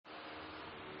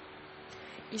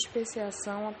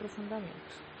Especiação,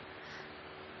 aprofundamento.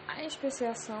 A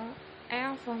especiação é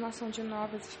a formação de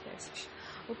novas espécies.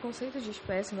 O conceito de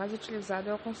espécie mais utilizado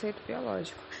é o conceito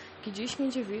biológico, que diz que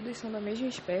indivíduos são da mesma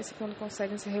espécie quando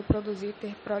conseguem se reproduzir e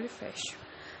ter prole fértil.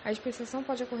 A especiação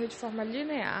pode ocorrer de forma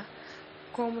linear,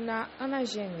 como na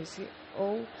anagênese,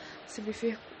 ou se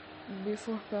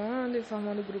bifurcando e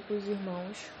formando grupos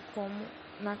irmãos, como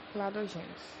na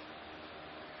cladogênese.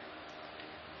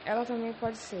 Ela também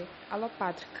pode ser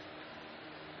alopátrica.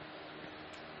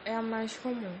 É a mais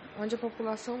comum, onde a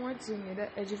população antes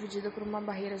unida é dividida por uma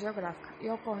barreira geográfica e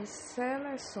ocorrem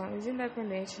seleções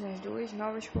independentes nas duas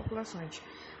novas populações.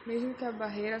 Mesmo que a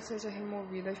barreira seja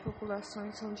removida, as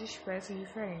populações são de espécies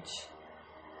diferentes.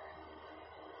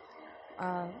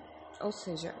 Ou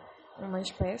seja, uma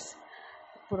espécie,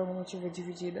 por algum motivo, é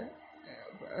dividida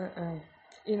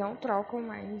e não trocam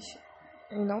mais,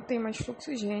 e não tem mais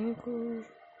fluxo gênico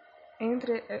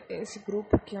entre esse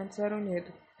grupo que antes era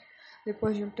unido.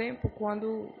 Depois de um tempo,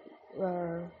 quando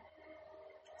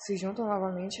se juntam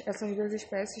novamente, essas duas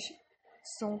espécies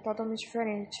são totalmente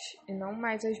diferentes e não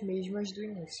mais as mesmas do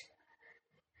início.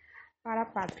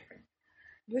 Parapátrica.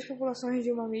 Duas populações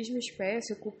de uma mesma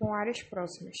espécie ocupam áreas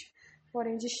próximas,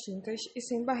 porém distintas e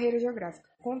sem barreira geográfica.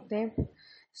 Com o tempo,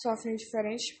 sofrem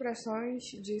diferentes pressões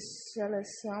de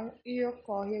seleção e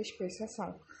ocorre a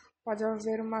especiação. Pode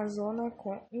haver uma zona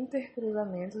com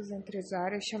intercruzamentos entre as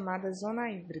áreas chamada zona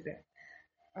híbrida.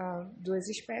 Duas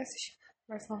espécies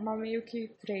vai formar meio que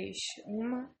três.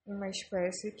 Uma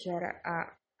espécie que era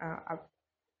a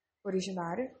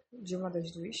originária de uma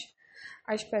das duas,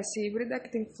 a espécie híbrida que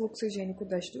tem fluxo gênico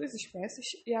das duas espécies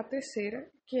e a terceira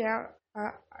que é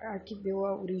a que deu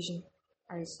a origem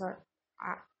a essa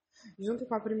junto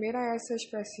com a primeira essa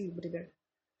espécie híbrida.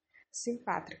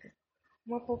 Simpátrica.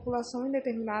 Uma população em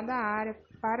determinada área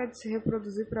para de se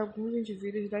reproduzir para alguns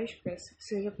indivíduos da espécie,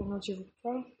 seja por motivo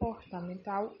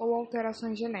comportamental ou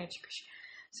alterações genéticas,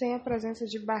 sem a presença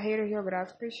de barreiras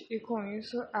geográficas e com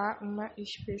isso há uma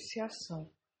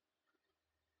especiação.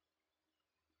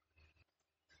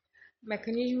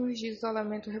 Mecanismos de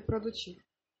isolamento reprodutivo.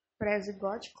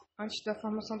 Pré-zigótico, antes da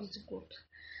formação do zigoto.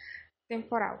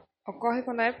 Temporal. Ocorre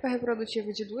quando a época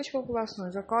reprodutiva de duas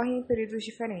populações ocorre em períodos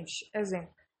diferentes.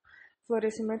 Exemplo: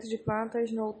 florescimento de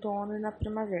plantas no outono e na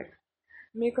primavera.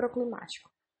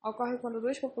 Microclimático. Ocorre quando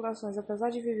duas populações,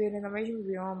 apesar de viverem no mesmo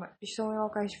bioma, estão em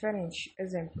locais diferentes.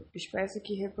 Exemplo: espécie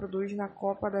que reproduz na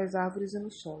copa das árvores e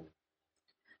no solo.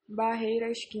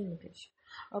 Barreiras químicas.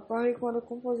 Ocorre quando a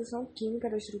composição química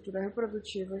da estrutura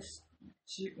reprodutiva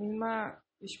de uma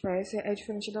espécie é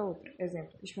diferente da outra.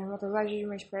 Exemplo: espermatozoide de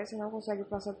uma espécie não consegue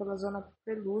passar pela zona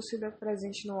pelúcida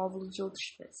presente no óvulo de outra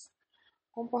espécie.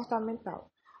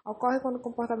 Comportamental. Ocorre quando o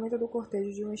comportamento do cortejo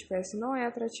de uma espécie não é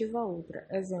atrativo à outra.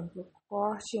 Exemplo: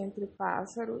 corte entre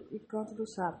pássaro e canto do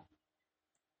sapo.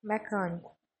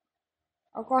 Mecânico.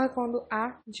 Ocorre quando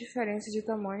há diferença de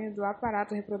tamanho do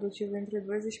aparato reprodutivo entre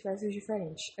duas espécies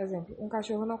diferentes. Exemplo: um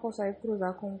cachorro não consegue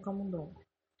cruzar com um camundongo.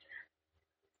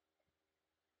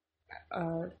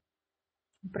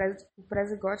 O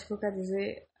pré-zigótico quer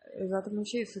dizer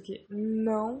exatamente isso, que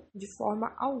não, de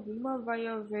forma alguma, vai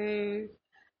haver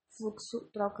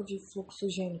troca de fluxo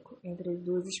gênico entre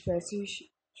duas espécies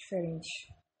diferentes.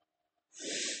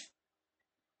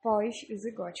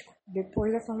 Pós-zigótico,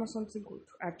 depois da formação do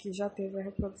zigoto. Aqui já teve a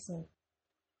reprodução.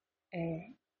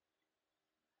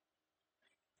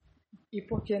 E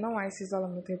por que não há esse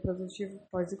isolamento reprodutivo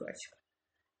pós-zigótico?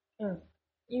 1.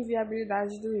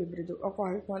 Inviabilidade do híbrido.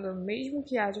 Ocorre quando, mesmo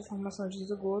que haja formação de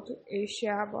zigoto, este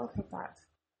é abortado.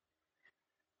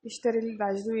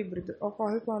 Esterilidade do híbrido.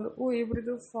 Ocorre quando o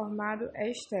híbrido formado é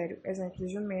estéril. Exemplo: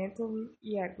 jumento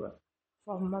e égua.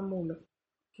 Forma mula,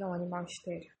 que é um animal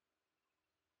estéril.